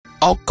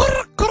Oh,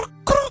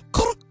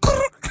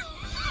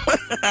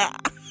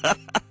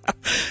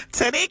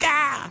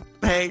 Tanika!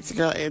 Hey, it's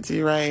your girl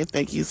Auntie Ray.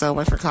 Thank you so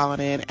much for calling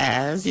in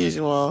as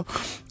usual.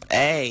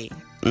 Hey,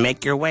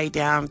 make your way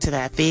down to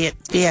that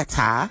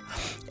theater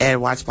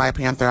and watch Black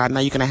Panther. I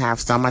know you're gonna have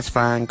so much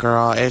fun,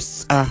 girl.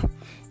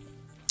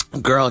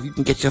 Girl, if you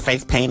can get your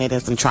face painted in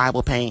some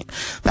tribal paint,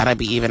 that'd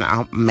be even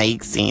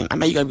amazing. I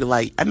know you're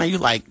gonna be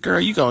like, girl,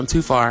 you going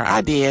too far.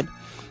 I did.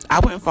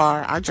 I went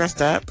far. I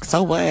dressed up.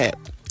 So what?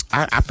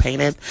 I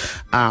painted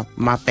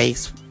my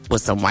face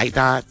with some white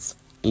dots,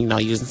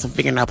 using some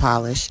fingernail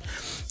polish.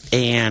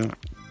 And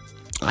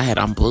I had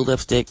on blue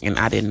lipstick and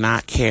I did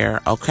not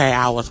care. Okay,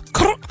 I was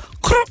Bye,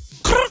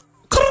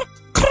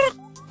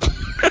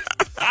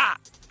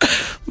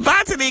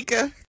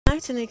 Tanika. Hi,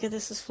 Tanika.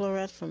 This is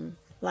Florette from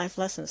Life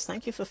Lessons.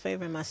 Thank you for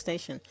favoring my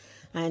station.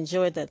 I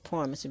enjoyed that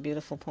poem. It's a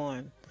beautiful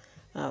poem.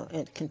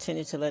 And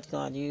continue to let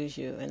God use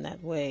you in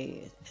that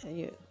way.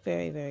 You're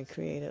very, very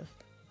creative.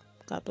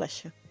 God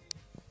bless you.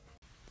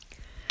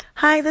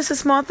 Hi, this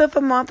is Martha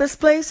from Martha's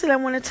Place, and I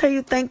want to tell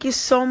you thank you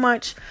so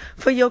much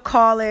for your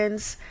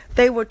call-ins.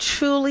 They were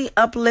truly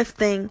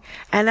uplifting,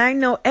 and I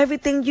know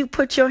everything you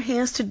put your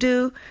hands to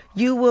do,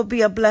 you will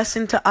be a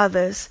blessing to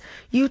others.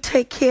 You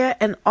take care,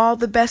 and all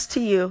the best to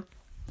you.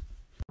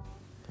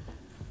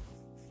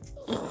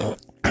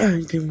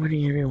 Good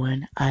morning,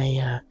 everyone.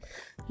 I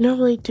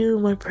normally do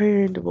my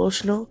prayer and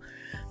devotional,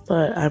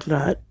 but I'm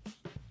not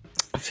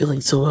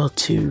feeling so well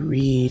to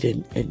read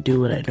and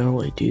do what I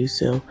normally do.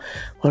 So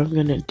what I'm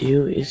gonna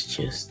do is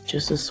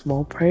just a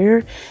small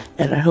prayer,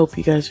 and I hope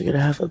you guys are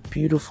gonna have a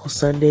beautiful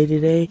Sunday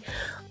today.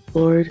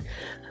 Lord,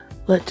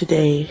 let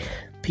today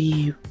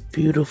be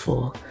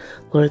beautiful.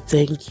 Lord,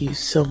 thank you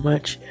so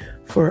much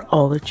for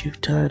all that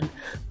you've done.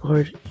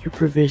 Lord, your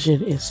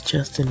provision is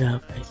just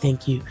enough. I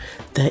thank you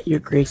that your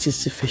grace is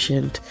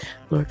sufficient.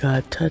 Lord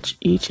God, touch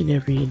each and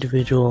every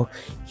individual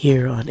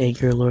here on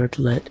Anchor. Lord,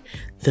 let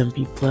them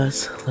be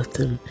blessed. Let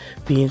them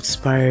be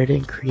inspired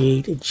and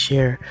create and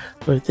share.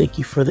 Lord, thank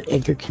you for the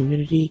Anchor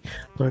community.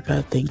 Lord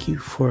God, thank you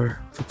for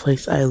the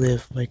place I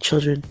live, my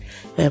children,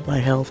 and my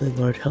health. And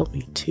Lord, help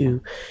me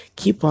to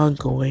keep on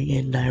going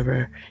and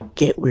never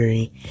get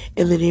weary.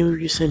 In the name of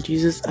your son,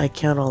 Jesus, I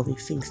count all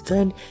these things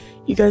done.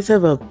 You guys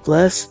have a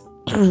blessed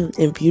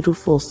and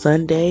beautiful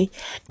Sunday,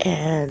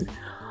 and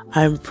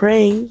I'm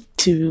praying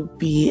to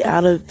be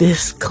out of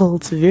this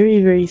cult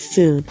very, very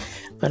soon.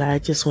 But I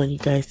just want you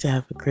guys to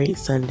have a great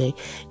Sunday,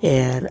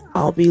 and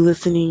I'll be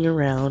listening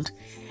around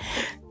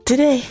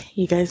today.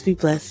 You guys be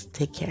blessed.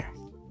 Take care.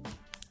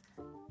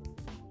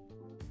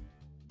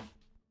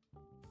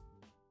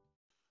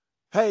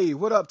 Hey,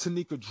 what up,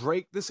 Tanika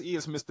Drake? This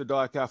is Mr.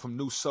 Dark Eye from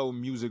New Soul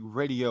Music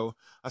Radio.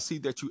 I see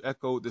that you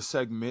echoed the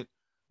segment,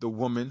 The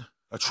Woman,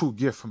 a True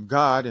Gift from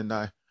God, and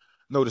I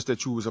noticed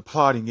that you was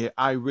applauding it.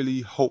 I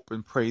really hope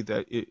and pray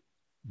that it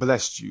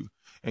blessed you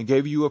and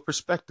gave you a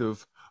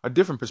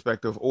different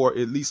perspective, or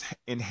at least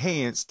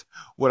enhanced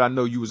what I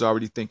know you was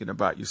already thinking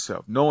about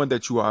yourself, knowing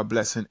that you are a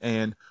blessing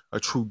and a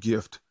true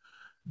gift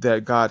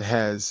that God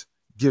has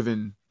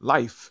given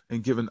life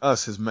and given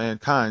us as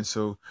mankind.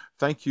 So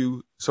thank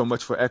you so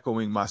much for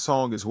echoing my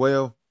song as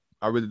well.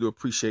 I really do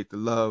appreciate the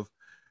love.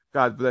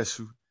 God bless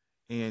you,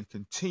 and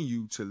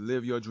continue to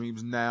live your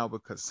dreams now,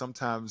 because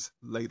sometimes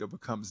later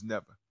becomes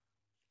never.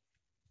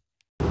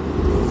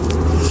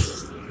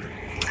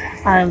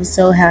 I'm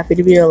so happy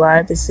to be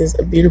alive. This is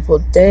a beautiful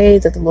day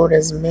that the Lord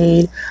has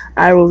made.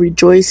 I will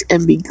rejoice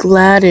and be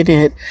glad in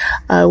it.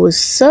 I was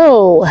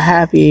so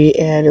happy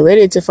and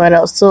elated to find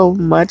out so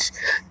much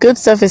good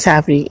stuff is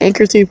happening.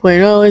 Anchor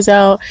 3.0 is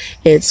out.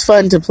 It's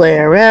fun to play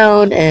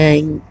around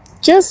and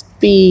just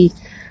be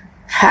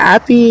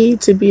happy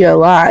to be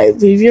alive.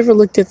 Have you ever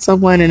looked at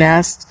someone and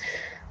asked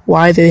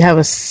why they have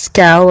a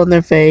scowl on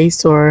their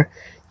face, or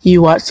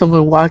you watch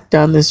someone walk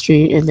down the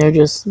street and they're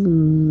just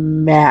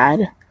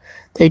mad?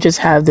 They just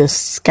have this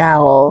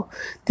scowl,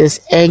 this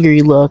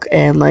angry look,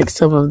 and like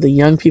some of the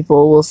young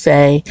people will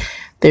say,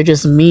 they're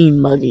just mean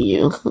mugging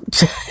you,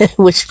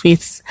 which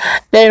means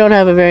they don't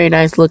have a very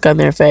nice look on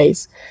their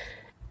face.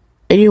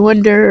 And you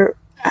wonder,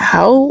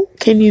 how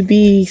can you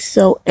be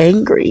so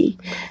angry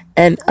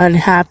and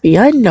unhappy?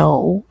 I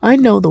know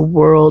the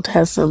world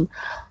has some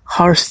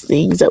harsh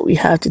things that we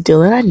have to deal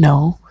with, I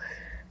know.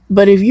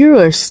 But if you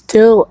are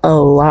still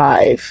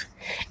alive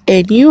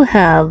and you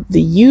have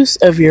the use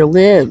of your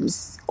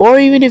limbs, or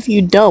even if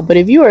you don't, but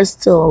if you are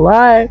still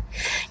alive,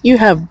 you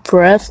have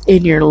breath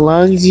in your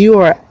lungs, you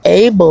are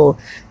able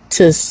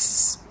to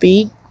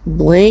speak,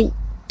 blink,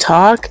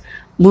 talk,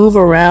 move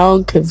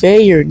around,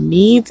 convey your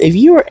needs. If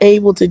you are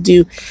able to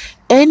do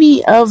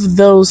any of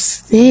those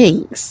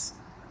things,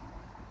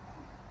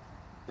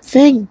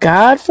 thank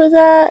God for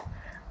that.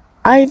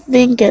 I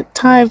think at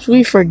times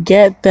we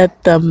forget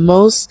that the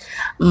most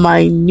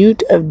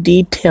minute of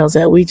details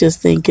that we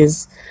just think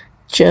is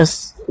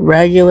just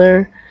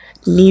regular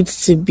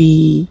needs to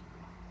be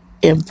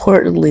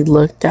importantly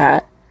looked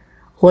at.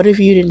 What if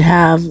you didn't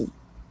have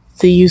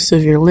the use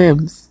of your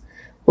limbs?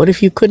 What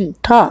if you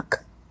couldn't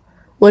talk?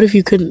 What if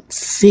you couldn't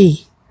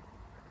see?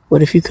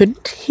 What if you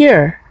couldn't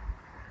hear?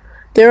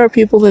 There are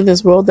people in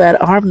this world that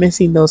are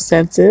missing those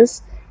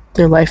senses.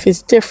 Their life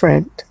is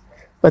different,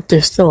 but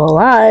they're still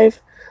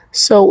alive.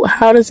 So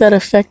how does that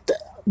affect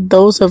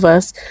those of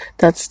us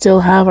that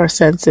still have our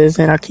senses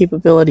and our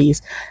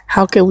capabilities?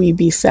 How can we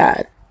be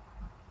sad?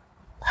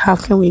 How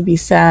can we be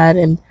sad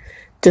and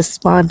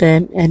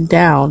despondent and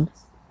down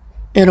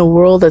in a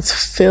world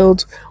that's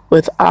filled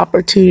with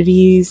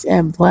opportunities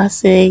and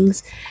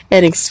blessings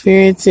and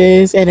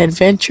experiences and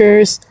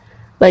adventures?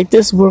 Like,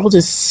 this world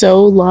is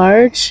so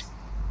large,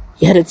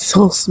 yet it's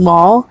so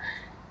small.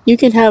 You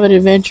can have an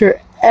adventure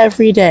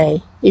every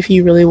day if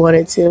you really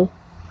wanted to.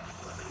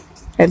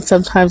 And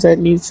sometimes that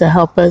needs to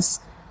help us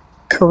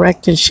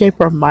correct and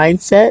shape our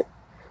mindset.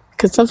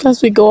 Because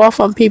sometimes we go off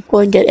on people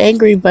and get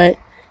angry, but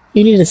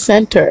you need a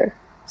center.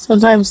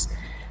 Sometimes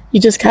you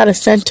just gotta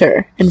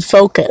center and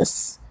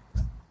focus.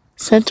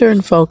 Center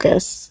and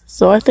focus.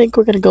 So I think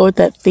we're gonna go with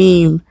that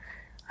theme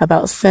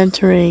about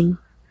centering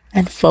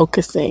and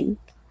focusing.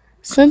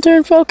 Center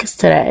and focus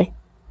today.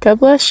 God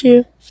bless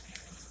you.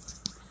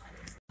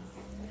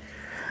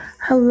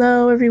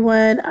 Hello,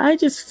 everyone. I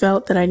just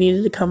felt that I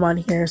needed to come on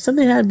here.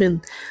 Something had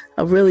been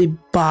really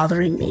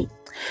bothering me.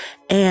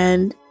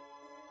 And,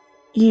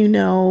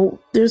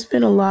 there's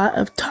been a lot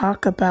of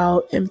talk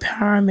about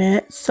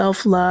empowerment,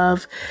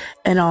 self-love,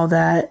 and all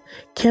that.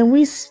 Can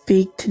we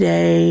speak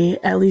today,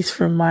 at least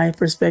from my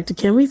perspective,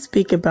 can we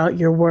speak about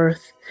your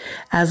worth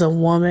as a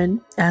woman,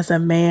 as a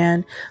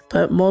man?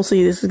 But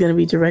mostly this is going to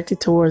be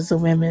directed towards the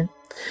women.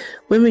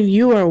 Women,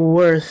 you are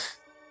worth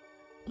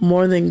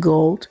more than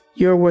gold.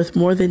 You're worth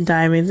more than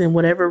diamonds and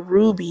whatever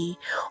ruby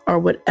or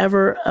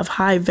whatever of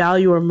high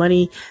value or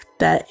money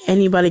that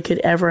anybody could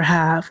ever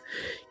have.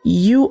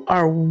 You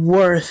are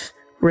worth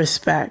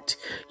respect.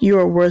 You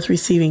are worth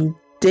receiving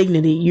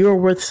dignity. You are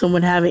worth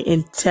someone having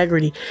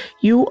integrity.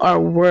 You are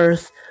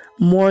worth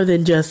more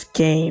than just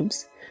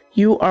games.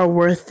 You are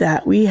worth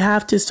that. We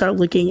have to start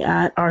looking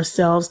at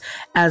ourselves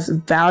as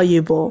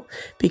valuable,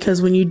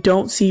 because when you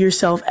don't see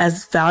yourself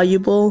as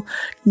valuable,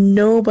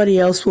 nobody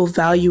else will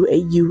value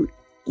you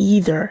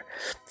either.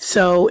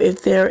 So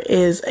if there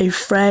is a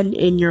friend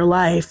in your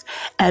life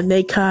and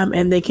they come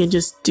and they can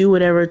just do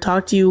whatever,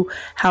 talk to you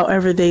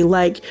however they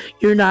like,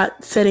 you're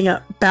not setting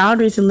up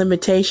boundaries and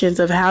limitations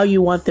of how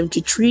you want them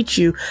to treat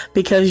you,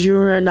 because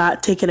you're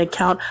not taking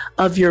account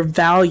of your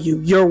value,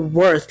 your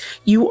worth.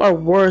 You are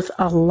worth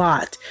a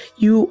lot.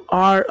 You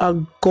are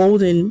a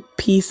golden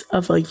piece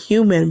of a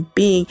human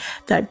being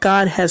that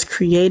God has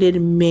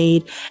created,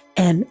 made,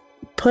 and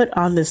put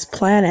on this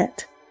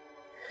planet.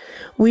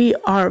 We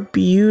are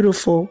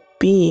beautiful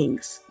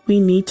beings. We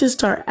need to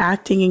start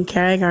acting and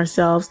carrying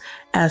ourselves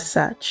as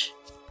such.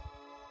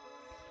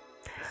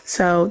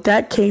 So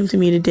that came to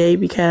me today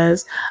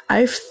because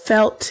I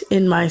felt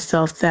in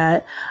myself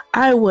that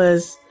I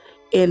was,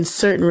 in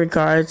certain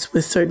regards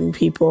with certain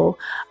people,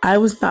 I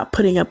was not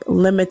putting up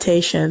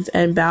limitations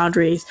and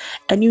boundaries.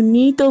 And you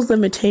need those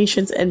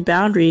limitations and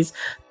boundaries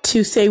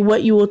to say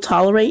what you will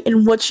tolerate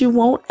and what you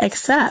won't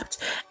accept.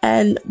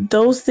 And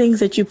those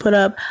things that you put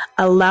up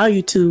allow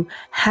you to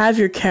have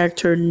your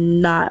character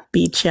not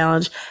be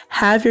challenged,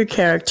 have your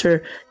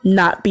character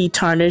not be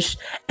tarnished,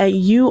 and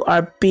you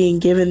are being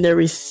given the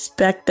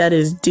respect that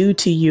is due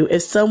to you.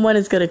 If someone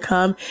is going to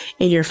come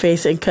in your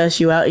face and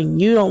cuss you out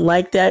and you don't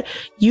like that,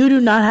 you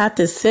do not have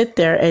to sit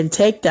there and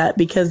take that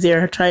because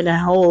they're trying to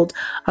hold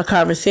a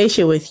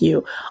conversation with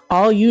you.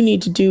 All you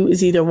need to do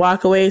is either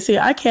walk away and say,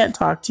 I can't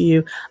talk to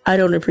you. I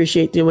don't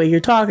appreciate the way you're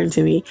talking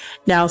to me.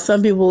 Now,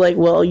 some people are like,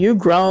 well, you're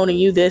grown and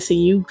you this and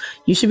you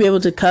should be able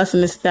to cuss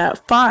and this and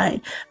that.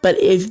 Fine. But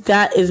if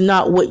that is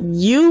not what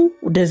you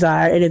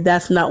desire and if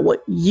that's not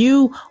what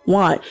you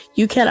want,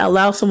 you can't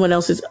allow someone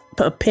else's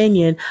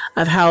opinion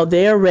of how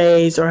they're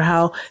raised or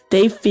how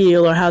they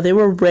feel or how they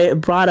were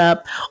brought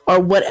up or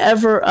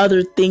whatever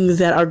other things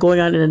that are going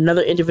on in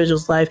another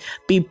individual's life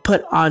be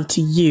put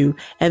onto you.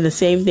 And the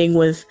same thing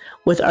with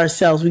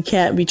ourselves. We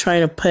can't be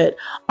trying to put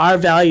our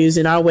values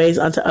and our ways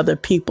onto other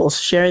people.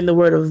 Sharing the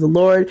word of the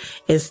Lord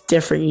is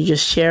different. You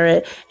just share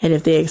it. And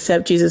if they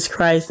accept Jesus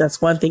Christ,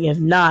 that's one thing. If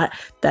not,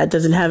 that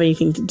doesn't have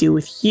anything to do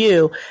with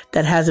you.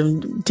 That has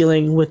them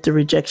dealing with the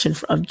rejection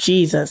of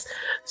Jesus.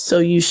 So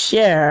you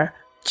share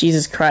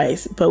Jesus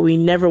Christ, but we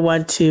never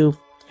want to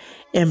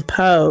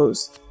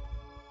impose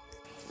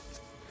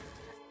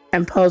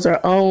our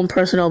own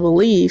personal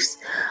beliefs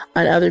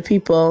on other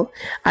people.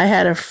 I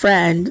had a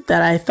friend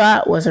that I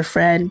thought was a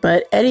friend,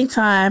 but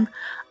anytime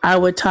I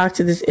would talk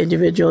to this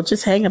individual,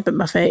 just hang up in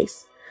my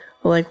face.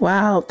 Like,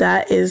 wow,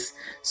 that is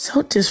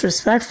so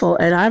disrespectful.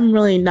 And I'm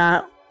really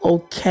not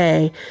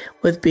okay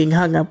with being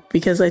hung up,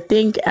 because I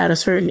think at a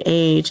certain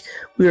age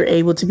we were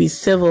able to be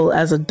civil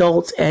as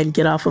adults and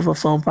get off of a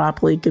phone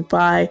properly.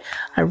 Goodbye.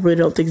 I really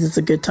don't think it's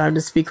a good time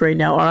to speak right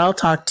now, or I'll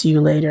talk to you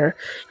later.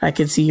 I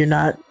can see you're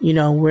not,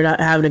 we're not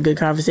having a good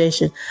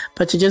conversation.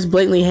 But to just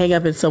blatantly hang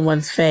up in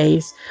someone's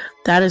face,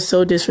 that is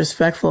so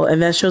disrespectful,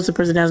 and that shows the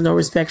person has no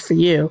respect for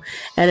you.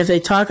 And if they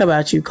talk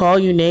about you, call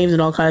you names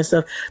and all kinds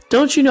of stuff,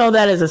 don't you know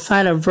that is a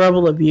sign of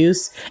verbal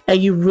abuse,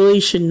 and you really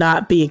should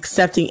not be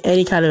accepting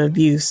any kind of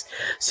abuse.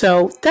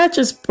 So that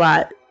just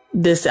brought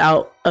this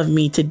out of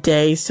me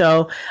today.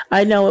 So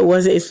I know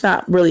it's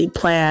not really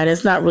planned.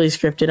 It's not really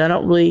scripted. I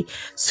don't really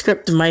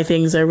script my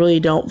things. I really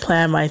don't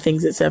plan my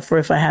things, except for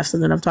if I have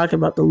something I'm talking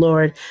about the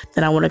Lord,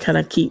 then I want to kind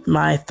of keep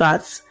my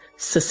thoughts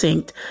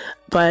succinct.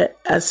 But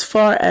as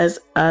far as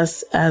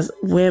us as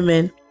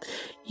women,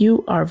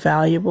 you are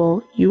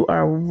valuable. You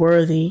are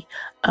worthy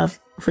of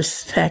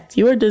respect.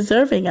 You are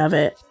deserving of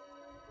it.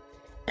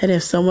 And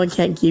if someone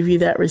can't give you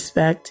that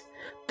respect,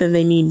 then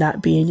they need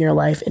not be in your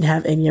life and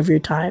have any of your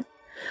time.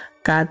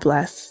 God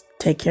bless.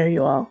 Take care,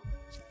 you all.